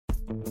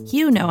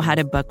You know how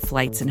to book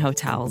flights and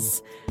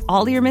hotels.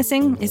 All you're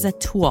missing is a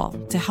tool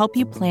to help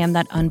you plan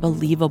that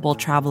unbelievable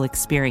travel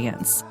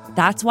experience.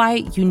 That's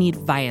why you need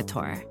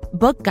Viator.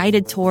 Book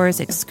guided tours,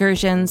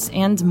 excursions,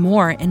 and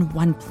more in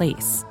one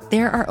place.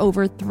 There are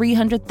over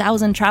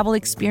 300,000 travel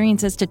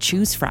experiences to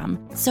choose from,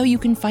 so you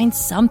can find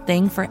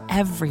something for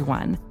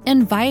everyone.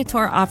 And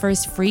Viator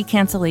offers free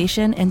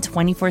cancellation and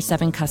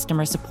 24/7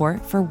 customer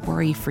support for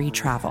worry-free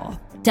travel.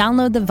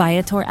 Download the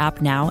Viator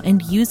app now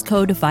and use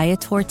code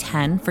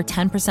Viator10 for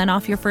 10%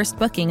 off your first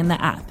booking in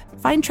the app.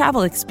 Find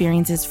travel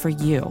experiences for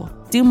you.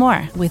 Do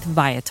more with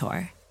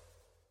Viator.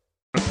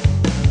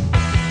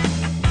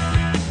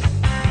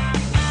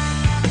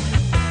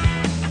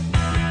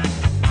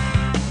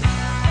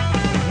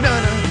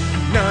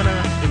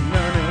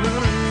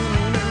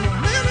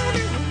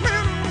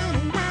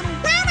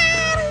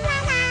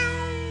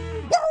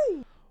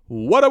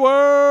 Whaddup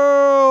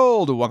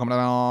World! Welcome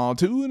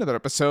to another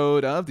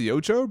episode of the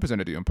Ocho,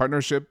 presented to you in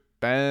partnership,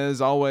 as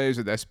always,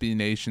 with SB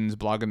Nation's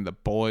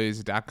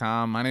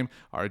bloggingtheboys.com. My name is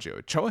RJ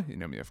Ochoa. You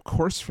know me, of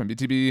course, from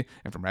BTB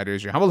and from right here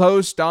as your humble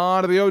host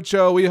on the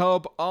Ocho. We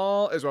hope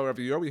all is well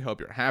wherever you are. We hope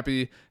you're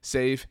happy,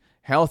 safe,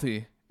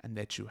 healthy, and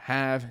that you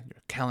have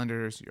your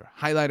calendars, your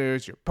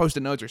highlighters, your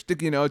Post-it notes, your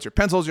sticky notes, your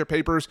pencils, your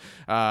papers,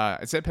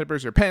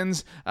 your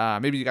pens.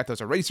 Maybe you got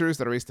those erasers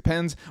that erase the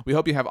pens. We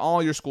hope you have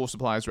all your school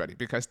supplies ready,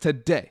 because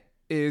today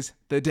is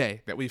the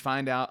day that we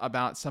find out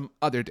about some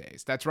other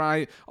days. That's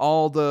right.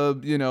 All the,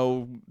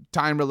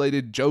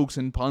 time-related jokes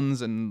and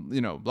puns and,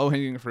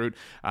 low-hanging fruit.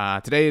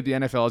 Today, the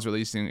NFL is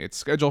releasing its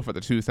schedule for the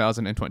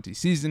 2020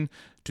 season.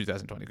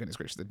 2020, goodness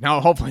gracious.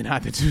 No, hopefully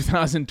not the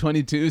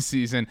 2022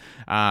 season.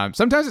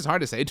 Sometimes it's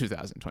hard to say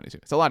 2022.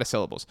 It's a lot of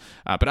syllables.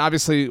 But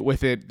obviously,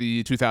 with it,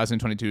 the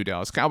 2022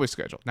 Dallas Cowboys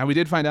schedule. Now, we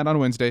did find out on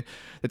Wednesday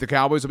that the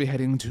Cowboys will be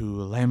heading to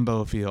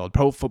Lambeau Field,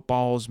 pro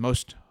football's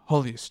most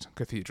holiest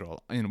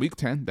cathedral, in week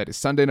 10. That is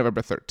Sunday,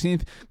 November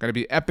 13th. Going to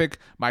be epic.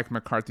 Mike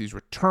McCarthy's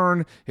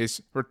return,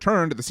 his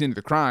return to the scene of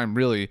the crime,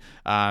 really,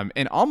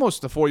 and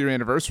almost the 4-year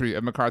anniversary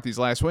of McCarthy's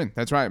last win.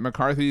 That's right,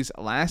 McCarthy's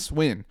last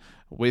win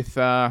with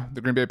the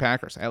Green Bay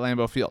Packers at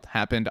Lambeau Field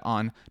happened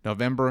on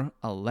November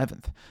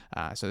 11th.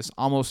 So it's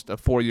almost a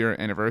 4-year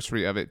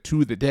anniversary of it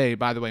to the day.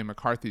 By the way,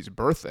 McCarthy's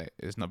birthday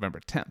is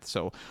November 10th.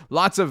 So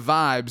lots of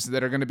vibes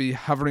that are going to be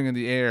hovering in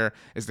the air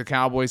as the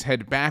Cowboys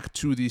head back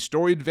to the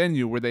storied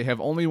venue where they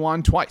have only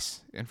won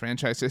twice in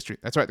franchise history.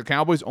 That's right, the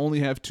Cowboys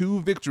only have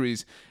 2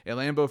 victories at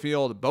Lambeau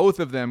Field,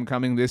 both of them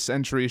coming this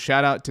century.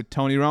 Shout out to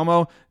Tony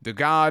Romo, the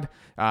God,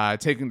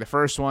 taking the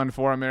first one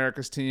for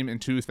America's team in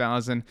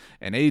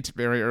 2008,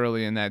 very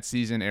early in that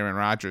season. Aaron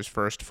Rodgers'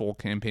 first full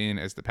campaign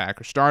as the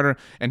Packers starter,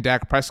 and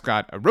Dak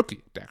Prescott, a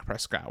rookie Dak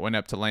Prescott, went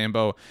up to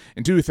Lambeau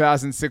in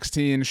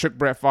 2016, shook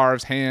Brett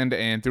Favre's hand,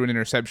 and threw an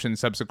interception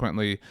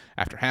subsequently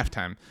after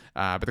halftime.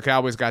 But the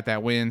Cowboys got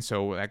that win,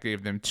 so that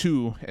gave them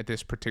 2 at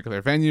this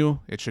particular venue.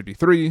 It should be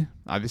 3,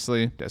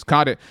 obviously. Des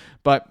caught it.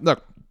 But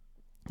look,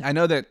 I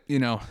know that,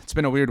 it's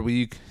been a weird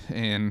week,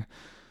 and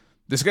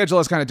the schedule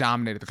has kind of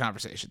dominated the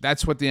conversation.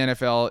 That's what the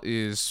NFL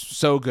is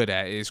so good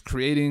at, is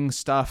creating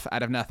stuff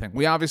out of nothing.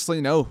 We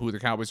obviously know who the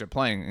Cowboys are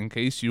playing. In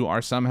case you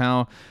are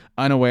somehow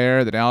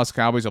unaware, the Dallas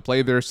Cowboys will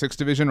play their 6th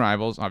division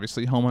rivals,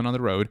 obviously home and on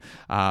the road.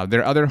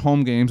 Their other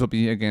home games will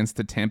be against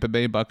the Tampa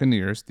Bay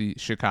Buccaneers, the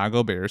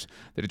Chicago Bears,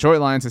 the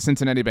Detroit Lions, the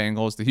Cincinnati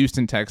Bengals, the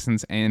Houston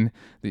Texans, and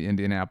the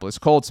Indianapolis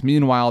Colts.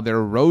 Meanwhile,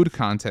 their road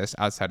contest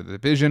outside of the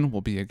division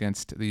will be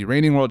against the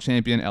reigning world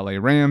champion LA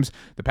Rams,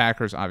 the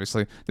Packers,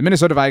 obviously, the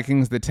Minnesota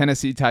Vikings, the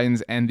Tennessee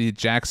Titans, and the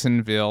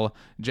Jacksonville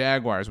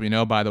Jaguars. We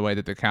know, by the way,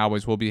 that the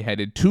Cowboys will be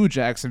headed to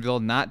Jacksonville,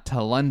 not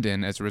to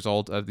London, as a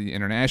result of the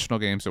international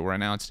games that were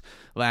announced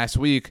last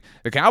week.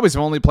 The Cowboys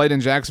have only played in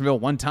Jacksonville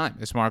one time,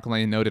 as Mark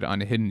Lane noted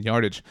on Hidden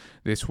Yardage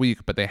this week,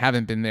 but they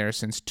haven't been there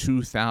since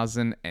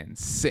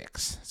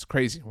 2006. It's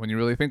crazy when you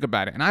really think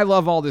about it. And I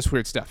love all this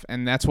weird stuff,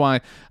 and that's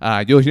why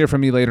you'll hear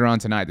from me later on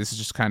tonight. This is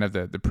just kind of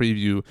the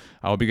preview.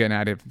 I'll be getting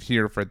at it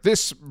here for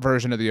this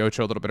version of the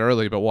Ocho a little bit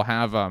early, but we'll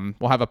have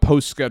a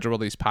post-schedule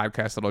release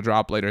podcast that'll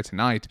drop later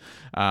tonight.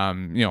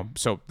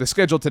 So the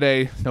schedule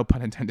today, no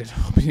pun intended,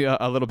 will be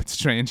a little bit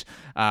strange.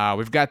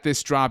 We've got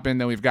this dropping,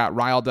 then we've got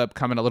Riled Up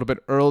coming a little bit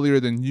earlier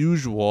than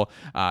usual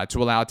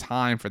to allow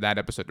time for that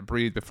episode to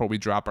breathe before we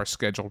drop our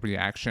schedule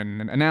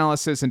reaction and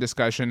analysis and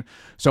discussion,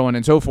 so on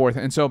and so forth.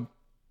 And so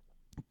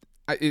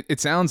it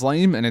sounds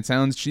lame, and it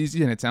sounds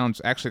cheesy, and it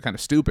sounds actually kind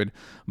of stupid,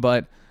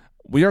 but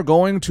we are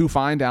going to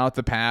find out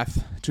the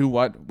path to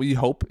what we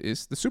hope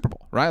is the Super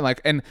Bowl, right?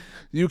 And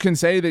you can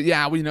say that,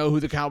 yeah, we know who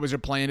the Cowboys are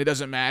playing. It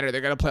doesn't matter.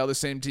 They're going to play all the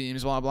same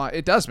teams, blah, blah.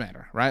 It does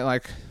matter,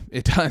 right?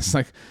 It does.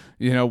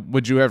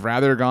 Would you have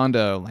rather gone to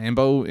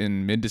Lambeau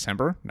in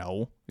mid-December?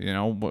 No.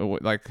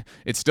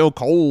 It's still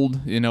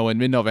cold, in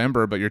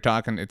mid-November, but you're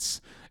talking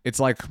it's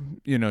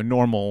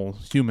normal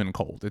human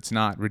cold. It's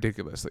not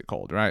ridiculously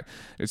cold, right?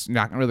 It's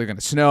not really going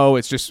to snow.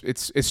 It's just,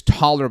 it's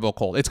tolerable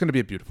cold. It's going to be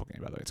a beautiful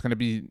game, by the way. It's going to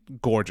be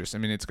gorgeous. I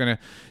mean, it's going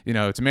to,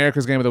 it's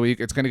America's game of the week.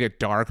 It's going to get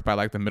dark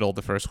by the middle of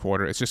the first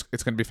quarter. It's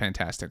going to be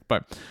fantastic.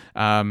 But,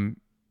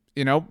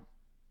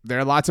 there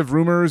are lots of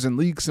rumors and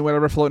leaks and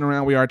whatever floating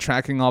around. We are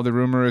tracking all the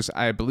rumors.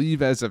 I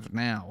believe as of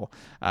now,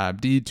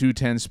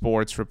 D210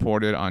 Sports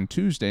reported on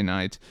Tuesday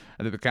night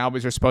that the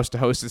Cowboys are supposed to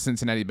host the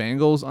Cincinnati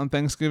Bengals on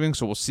Thanksgiving.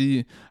 So we'll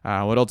see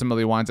what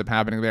ultimately winds up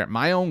happening there.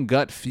 My own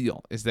gut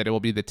feel is that it will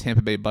be the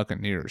Tampa Bay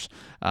Buccaneers,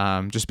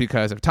 just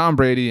because of Tom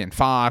Brady and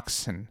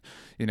Fox and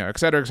et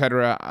cetera, et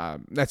cetera.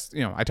 That's,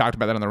 I talked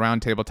about that on the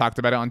roundtable, talked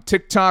about it on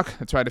TikTok.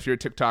 That's right. If you're a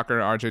TikToker,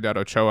 RJ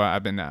Ochoa,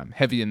 I've been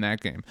heavy in that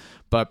game.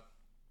 But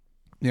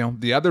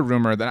the other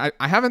rumor that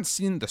I haven't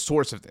seen the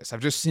source of this, I've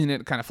just seen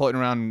it kind of floating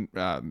around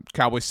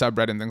Cowboys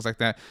subreddit and things like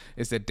that,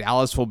 is that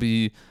Dallas will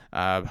be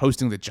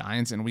hosting the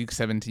Giants in Week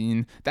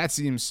 17. That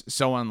seems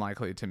so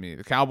unlikely to me.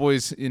 The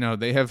Cowboys,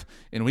 they have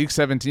in Week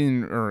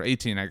 17 or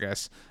 18, I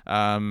guess,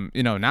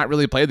 not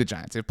really played the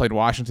Giants. They've played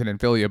Washington and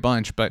Philly a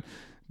bunch, but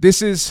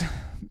this is,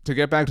 to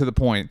get back to the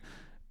point,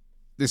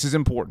 this is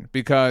important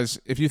because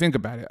if you think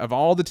about it, of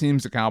all the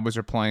teams the Cowboys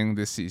are playing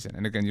this season,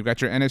 and again, you've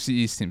got your NFC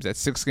East teams, that's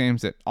 6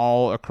 games that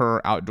all occur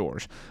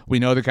outdoors. We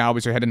know the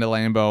Cowboys are heading to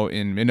Lambeau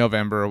in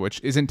mid-November, which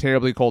isn't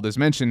terribly cold as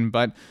mentioned,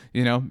 but,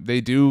 they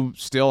do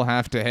still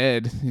have to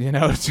head,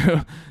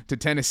 to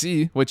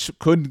Tennessee, which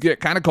could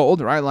get kind of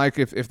cold, right? Like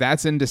if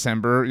that's in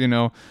December,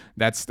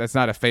 that's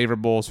not a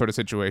favorable sort of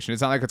situation.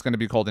 It's not like it's going to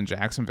be cold in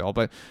Jacksonville,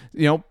 but,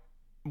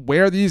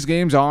 where these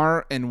games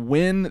are and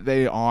when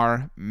they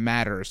are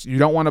matters. You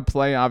don't want to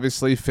play,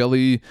 obviously,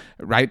 Philly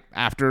right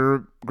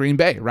after Green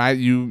Bay, right?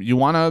 You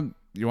want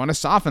to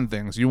soften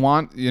things. You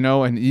want,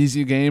 an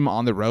easy game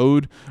on the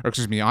road, or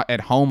at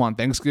home on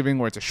Thanksgiving,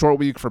 where it's a short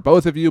week for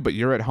both of you, but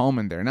you're at home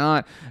and they're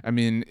not. I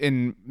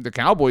mean, the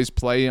Cowboys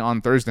play on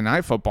Thursday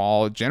Night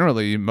Football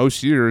generally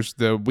most years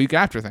the week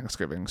after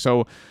Thanksgiving.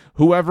 So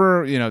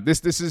whoever,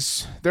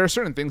 there are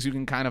certain things you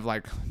can kind of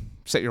like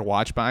set your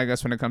watch by, I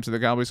guess, when it comes to the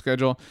Cowboys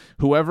schedule.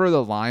 Whoever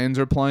the Lions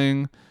are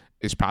playing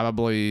is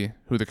probably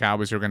who the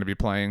Cowboys are going to be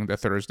playing the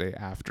Thursday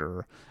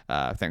after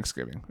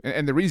Thanksgiving.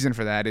 And the reason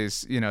for that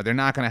is, they're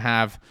not going to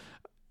have,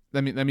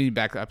 let me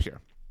back up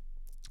here.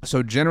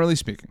 So generally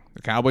speaking,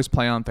 the Cowboys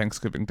play on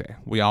Thanksgiving Day.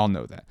 We all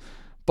know that.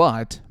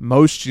 But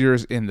most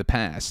years in the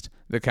past,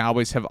 the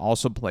Cowboys have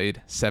also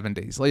played 7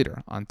 days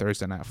later on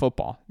Thursday Night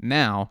Football.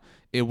 Now,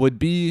 it would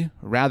be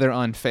rather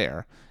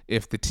unfair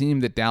if the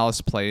team that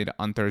Dallas played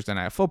on Thursday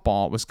Night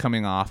Football was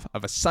coming off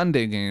of a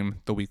Sunday game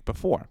the week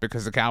before,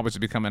 because the Cowboys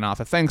would be coming off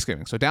of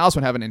Thanksgiving. So Dallas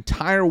would have an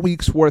entire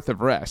week's worth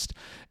of rest,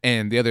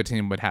 and the other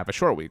team would have a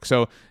short week.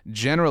 So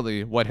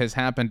generally what has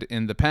happened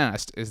in the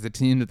past is the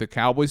team that the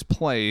Cowboys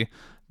play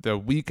the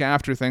week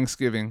after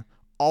Thanksgiving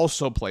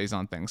also plays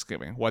on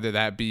Thanksgiving, whether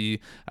that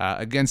be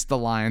against the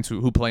Lions,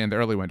 who play in the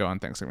early window on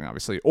Thanksgiving,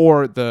 obviously,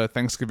 or the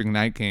Thanksgiving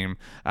night game,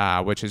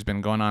 which has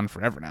been going on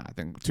forever now. I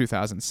think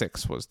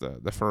 2006 was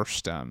the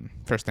first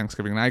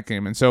Thanksgiving night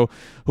game. And so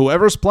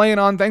whoever's playing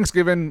on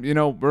Thanksgiving,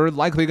 we're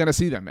likely going to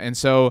see them. And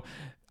so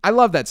I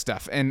love that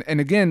stuff. And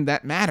again,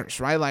 that matters,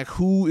 right? Like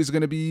who is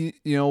going to be,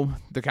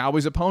 the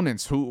Cowboys'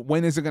 opponents?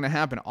 When is it going to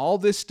happen? All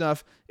this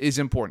stuff is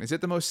important. Is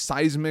it the most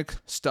seismic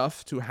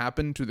stuff to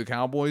happen to the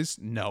Cowboys?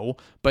 No,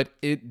 but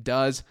it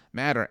does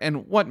matter.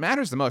 And what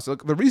matters the most,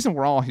 look, the reason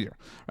we're all here,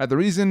 right? The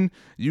reason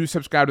you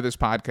subscribe to this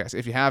podcast,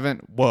 if you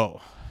haven't,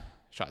 whoa,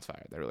 shots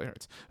fired. That really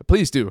hurts. But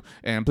please do.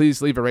 And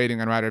please leave a rating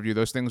and write a review.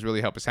 Those things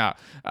really help us out.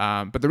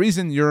 But the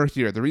reason you're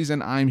here, the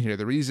reason I'm here,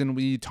 the reason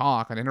we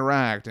talk and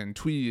interact and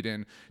tweet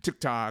and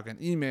TikTok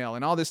and email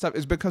and all this stuff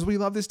is because we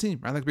love this team,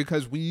 right? Like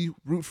because we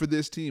root for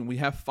this team. We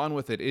have fun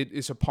with it. It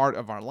is a part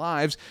of our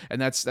lives. And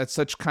that's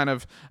such kind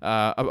of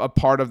a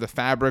part of the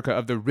fabric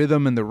of the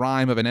rhythm and the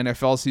rhyme of an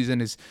NFL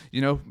season is,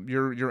 your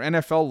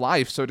NFL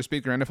life, so to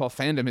speak, your NFL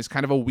fandom is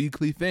kind of a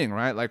weekly thing,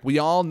 right? Like we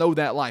all know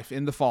that life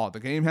in the fall. The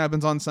game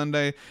happens on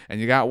Sunday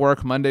and you got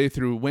work Monday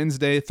through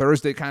Wednesday.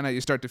 Thursday, kind of you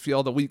start to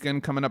feel the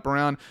weekend coming up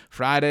around.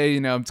 Friday,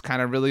 it's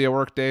kind of really a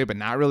work day, but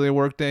not really a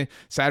work day.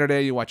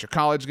 Saturday, you watch your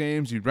college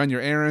games, you run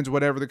your errands,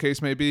 whatever the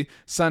case may be.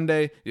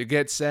 Sunday, you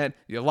get set,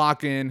 you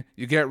lock in,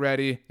 you get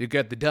ready, you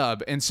get the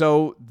dub. And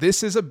so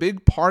this is a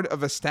big part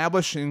of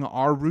establishing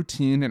our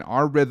routine and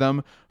our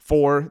rhythm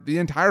for the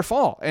entire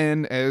fall.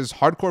 And as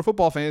hardcore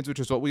football fans, which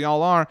is what we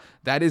all are,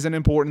 that is an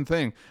important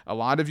thing. A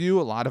lot of you,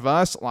 a lot of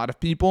us, a lot of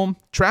people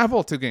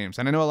travel to games.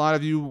 And I know a lot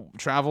of you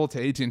travel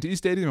to AT&T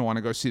Stadium and want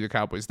to go see the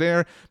Cowboys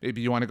there.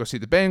 Maybe you want to go see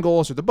the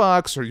Bengals or the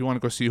Bucks, or you want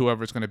to go see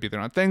whoever's going to be there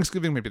on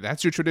Thanksgiving. Maybe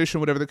that's your tradition,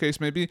 whatever the case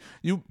may be.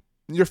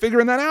 You're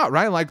figuring that out,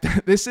 right? Like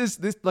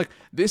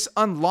this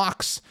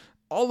unlocks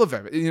all of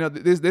it.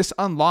 This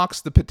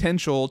unlocks the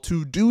potential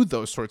to do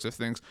those sorts of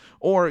things.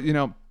 Or,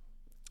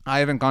 I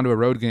haven't gone to a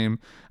road game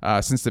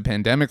since the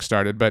pandemic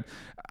started, but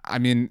I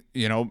mean,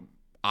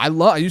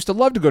 I used to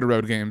love to go to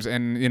road games,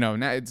 and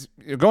now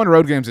going to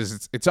road games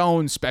is its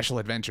own special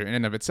adventure in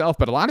and of itself.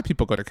 But a lot of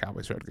people go to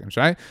Cowboys road games,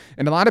 right?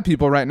 And a lot of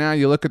people right now,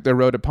 you look at their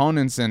road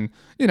opponents, and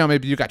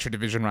maybe you got your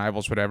division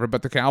rivals, whatever.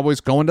 But the Cowboys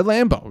going to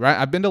Lambeau, right?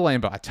 I've been to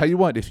Lambeau. I tell you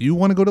what, if you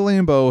want to go to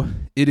Lambeau,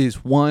 it is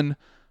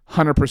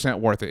 100%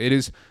 worth it. It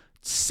is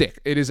sick.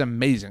 It is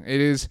amazing.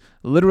 It is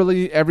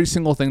literally every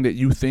single thing that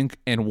you think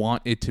and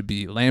want it to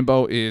be.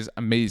 Lambeau is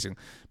amazing.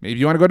 Maybe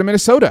you want to go to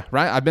Minnesota,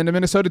 right? I've been to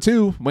Minnesota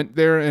too. Went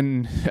there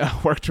and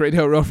worked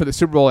Radio Row for the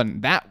Super Bowl,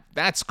 and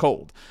that's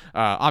cold.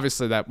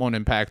 Obviously, that won't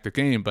impact the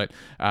game, but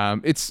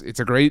it's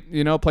a great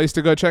place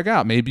to go check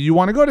out. Maybe you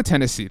want to go to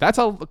Tennessee. That's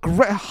a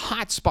great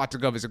hot spot to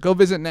go visit. Go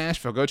visit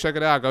Nashville. Go check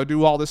it out. Go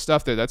do all this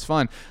stuff there. That's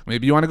fun.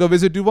 Maybe you want to go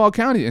visit Duval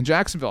County in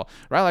Jacksonville,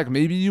 right? Like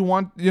maybe you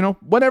want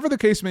whatever the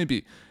case may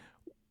be.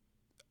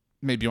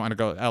 Maybe you want to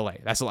go to LA.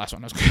 That's the last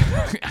one.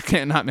 I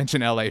can't not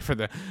mention LA for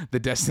the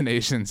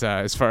destinations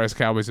as far as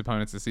Cowboys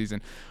opponents this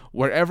season.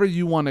 Wherever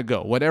you want to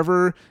go,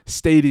 whatever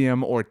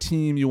stadium or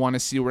team you want to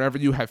see, wherever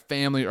you have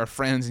family or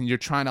friends and you're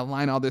trying to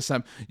line all this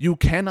up, you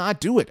cannot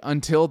do it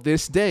until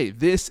this day.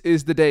 This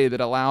is the day that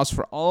allows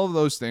for all of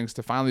those things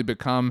to finally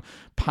become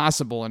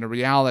possible and a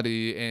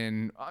reality,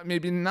 and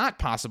maybe not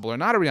possible or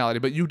not a reality,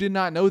 but you did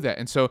not know that.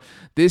 And so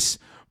this,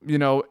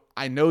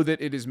 I know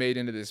that it is made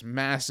into this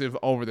massive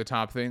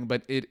over-the-top thing,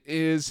 but it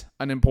is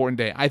an important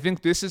day. I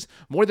think this is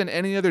more than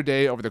any other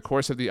day over the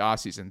course of the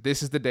offseason.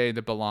 This is the day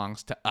that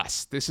belongs to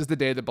us. This is the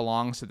day that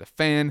belongs to the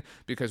fan,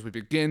 because we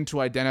begin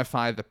to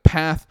identify the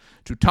path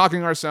to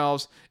talking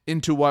ourselves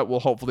into what will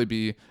hopefully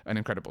be an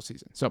incredible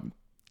season. So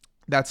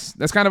that's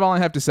kind of all I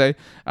have to say.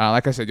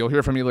 Like I said, you'll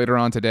hear from me later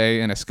on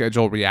today in a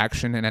scheduled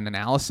reaction and an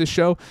analysis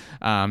show.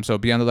 So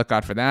be on the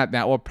lookout for that.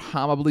 That will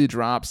probably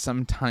drop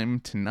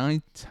sometime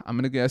tonight. I'm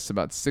going to guess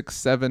about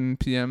 7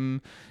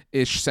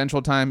 p.m.-ish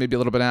Central Time, maybe a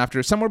little bit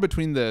after. Somewhere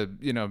between the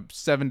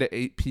 7 to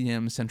 8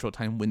 p.m. Central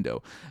Time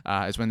window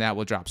is when that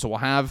will drop. So we'll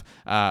have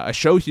a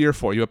show here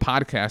for you, a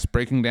podcast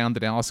breaking down the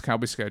Dallas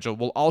Cowboys schedule.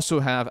 We'll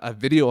also have a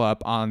video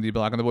up on the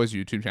Blogging the Boys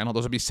YouTube channel.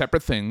 Those will be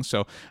separate things,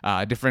 so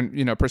different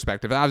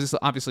perspective.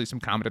 Obviously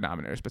some common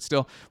denominators, but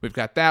still, we've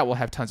got that. We'll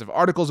have tons of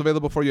articles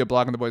available for you at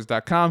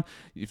bloggingtheboys.com.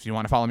 If you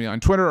want to follow me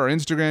on Twitter or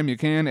Instagram, you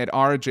can at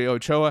RJ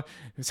Ochoa.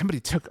 Somebody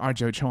took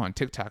RJ Ochoa on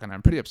TikTok, and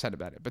I'm pretty upset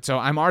about it. But so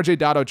I'm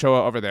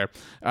RJ.Ochoa over there.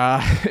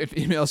 If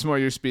email's more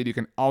your speed, you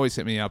can always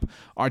hit me up,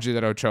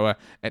 RJ.Ochoa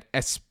at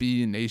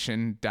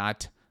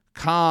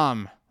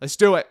sbnation.com. Let's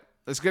do it.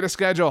 Let's get a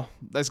schedule.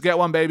 Let's get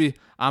one, baby.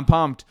 I'm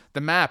pumped.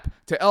 The map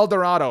to El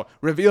Dorado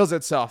reveals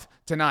itself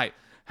tonight.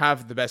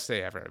 Have the best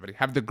day ever, everybody.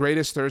 Have the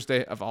greatest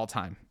Thursday of all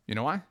time. You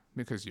know why?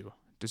 Because you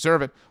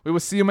deserve it. We will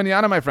see you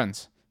mañana, my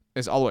friends.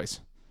 As always,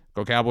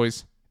 go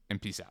Cowboys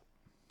and peace out.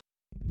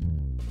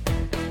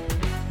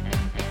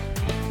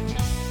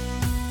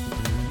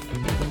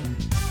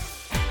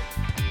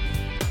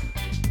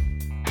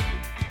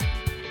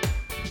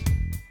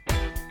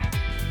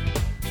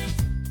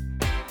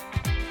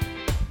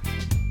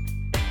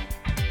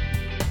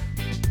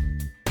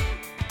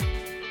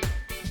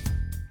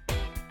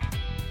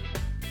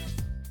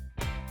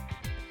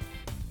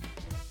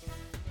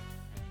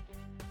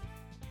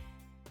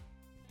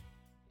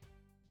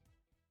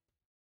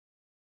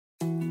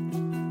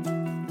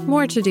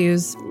 More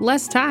to-dos,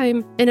 less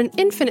time, and an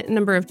infinite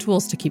number of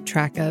tools to keep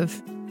track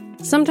of.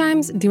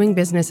 Sometimes doing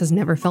business has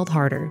never felt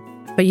harder,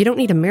 but you don't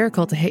need a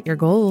miracle to hit your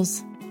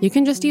goals. You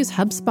can just use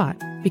HubSpot,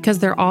 because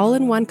their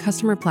all-in-one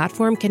customer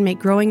platform can make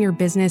growing your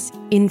business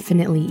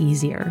infinitely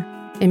easier.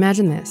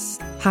 Imagine this: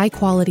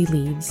 high-quality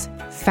leads,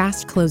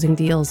 fast closing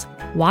deals,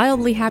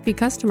 wildly happy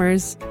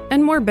customers,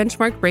 and more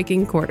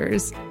benchmark-breaking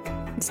quarters.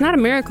 It's not a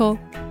miracle,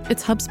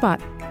 it's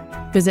HubSpot.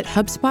 Visit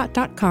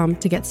HubSpot.com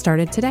to get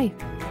started today.